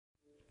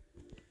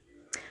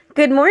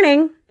Good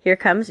morning. Here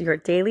comes your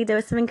daily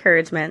dose of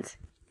encouragement.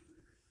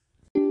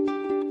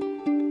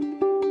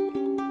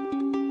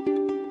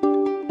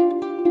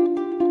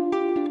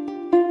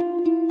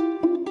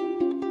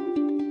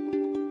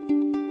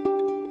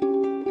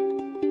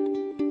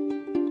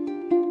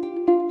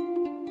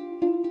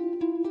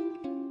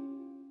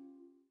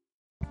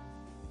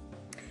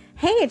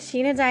 Hey, it's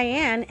Sheena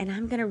Diane, and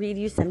I'm going to read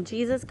you some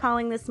Jesus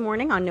Calling this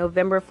morning on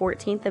November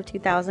 14th of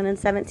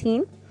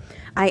 2017.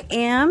 I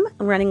am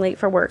running late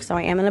for work, so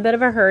I am in a bit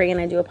of a hurry, and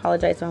I do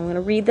apologize. So I'm going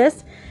to read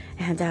this,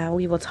 and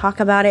we will talk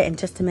about it in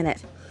just a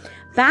minute.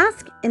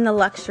 Bask in the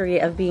luxury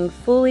of being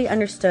fully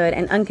understood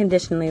and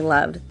unconditionally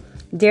loved.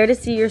 Dare to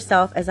see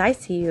yourself as I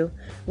see you,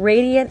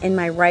 radiant in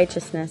my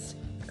righteousness,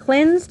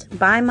 cleansed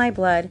by my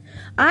blood.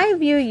 I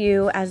view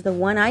you as the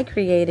one I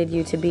created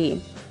you to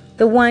be,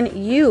 the one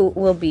you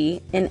will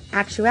be in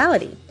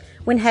actuality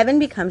when heaven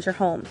becomes your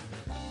home.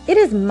 It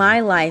is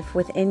my life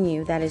within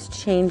you that is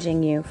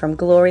changing you from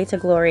glory to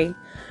glory.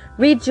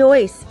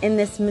 Rejoice in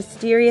this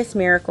mysterious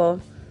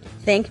miracle.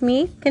 Thank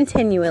me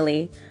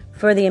continually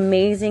for the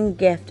amazing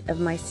gift of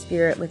my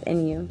Spirit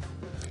within you.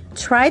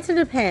 Try to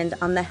depend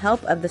on the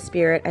help of the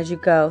Spirit as you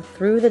go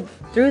through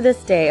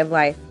this day of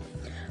life.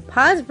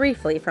 Pause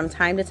briefly from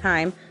time to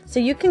time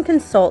so you can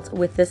consult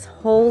with this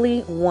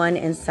Holy One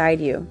inside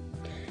you.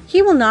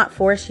 He will not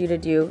force you to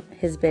do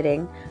His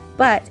bidding,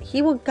 but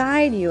He will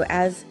guide you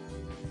as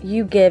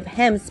you give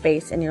Him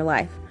space in your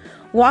life.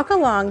 Walk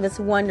along this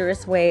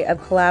wondrous way of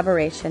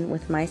collaboration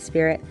with my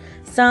Spirit.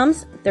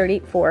 Psalms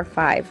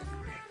 34:5.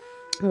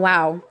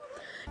 Wow.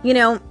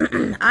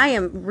 I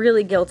am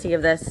really guilty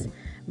of this,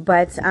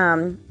 but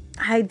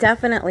I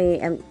definitely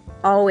am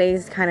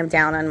always kind of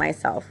down on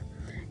myself.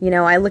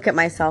 I look at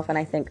myself and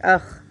I think,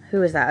 ugh,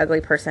 who is that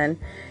ugly person?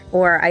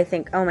 Or I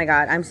think, oh my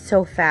God, I'm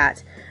so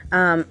fat.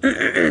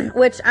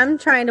 Which I'm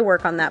trying to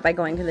work on that by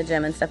going to the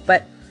gym and stuff.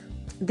 But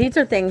these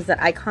are things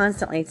that I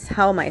constantly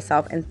tell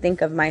myself and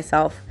think of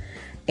myself.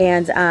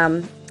 And,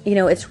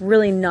 it's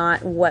really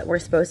not what we're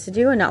supposed to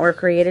do and not what we're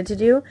created to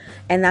do.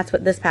 And that's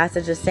what this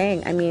passage is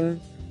saying. I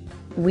mean,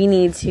 we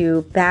need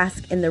to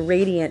bask in the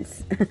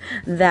radiance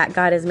that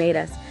God has made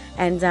us.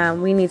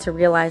 And we need to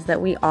realize that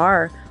we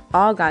are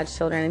all God's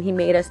children and He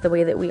made us the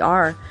way that we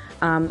are.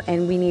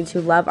 And we need to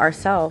love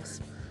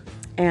ourselves.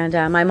 And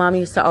my mom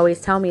used to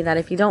always tell me that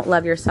if you don't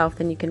love yourself,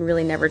 then you can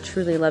really never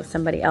truly love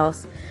somebody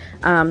else.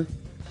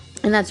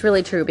 And that's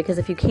really true, because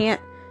if you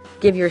can't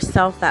give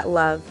yourself that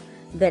love,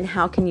 then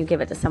how can you give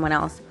it to someone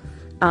else?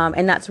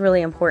 And that's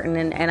really important.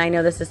 And I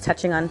know this is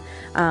touching on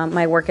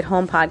my work at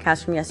home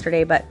podcast from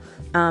yesterday, but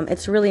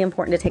it's really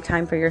important to take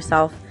time for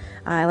yourself.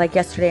 Like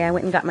yesterday, I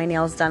went and got my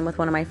nails done with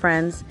one of my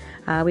friends.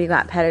 We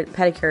got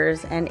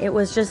pedicures, and it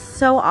was just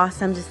so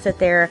awesome to sit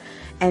there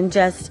and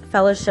just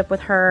fellowship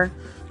with her.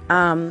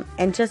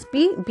 And just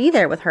be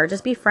there with her,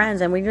 just be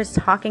friends. And we were just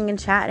talking and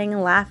chatting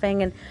and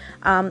laughing.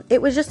 And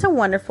it was just a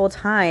wonderful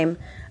time.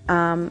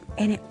 And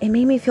it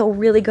made me feel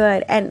really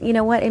good. And you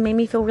know what? It made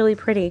me feel really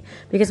pretty,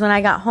 because when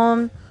I got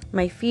home,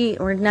 my feet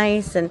were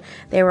nice and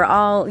they were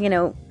all,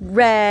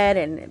 red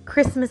and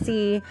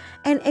Christmassy.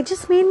 And it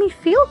just made me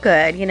feel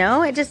good,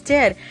 it just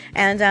did.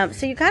 And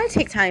so you got to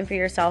take time for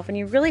yourself, and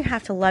you really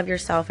have to love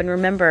yourself and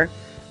remember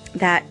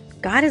that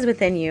God is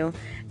within you.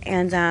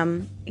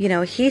 And,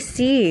 He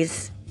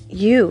sees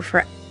you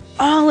for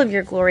all of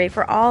your glory,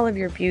 for all of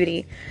your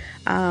beauty.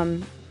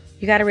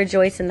 You got to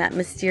rejoice in that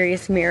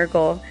mysterious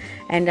miracle.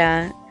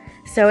 And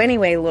so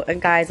anyway,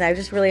 guys, I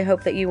just really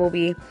hope that you will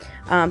be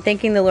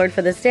thanking the Lord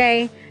for this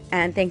day,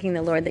 and thanking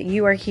the Lord that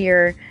you are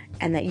here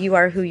and that you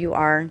are who you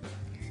are.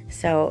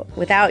 So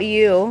without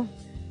you,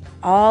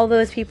 all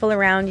those people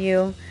around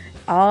you,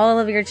 all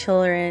of your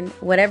children,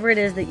 whatever it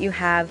is that you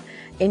have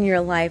in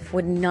your life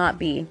would not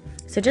be.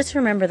 So just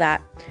remember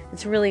that.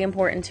 It's really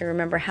important to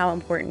remember how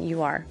important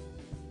you are.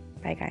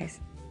 Bye, guys.